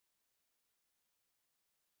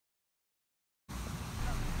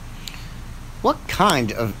What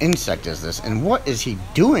kind of insect is this, and what is he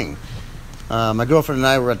doing? My girlfriend and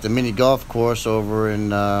I were at the mini golf course over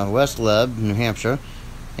in West Leb, New Hampshire,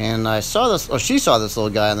 and I saw this, or she saw this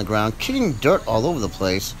little guy on the ground kicking dirt all over the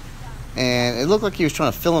place, and it looked like he was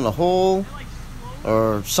trying to fill in a hole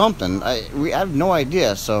or something. I have no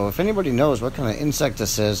idea. So if anybody knows what kind of insect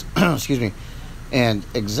this is, excuse me, and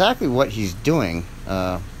exactly what he's doing,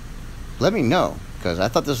 let me know, because I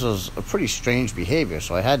thought this was a pretty strange behavior.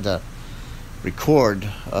 So I had to record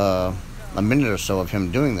a minute or so of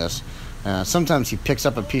him doing this. Sometimes he picks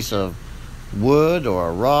up a piece of wood or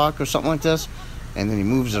a rock or something like this, and then he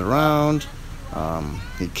moves it around.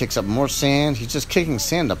 He kicks up more sand. He's just kicking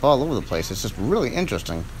sand up all over the place. It's just really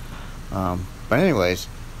interesting. But anyways,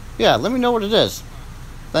 yeah, let me know what it is.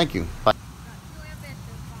 Thank you. Bye.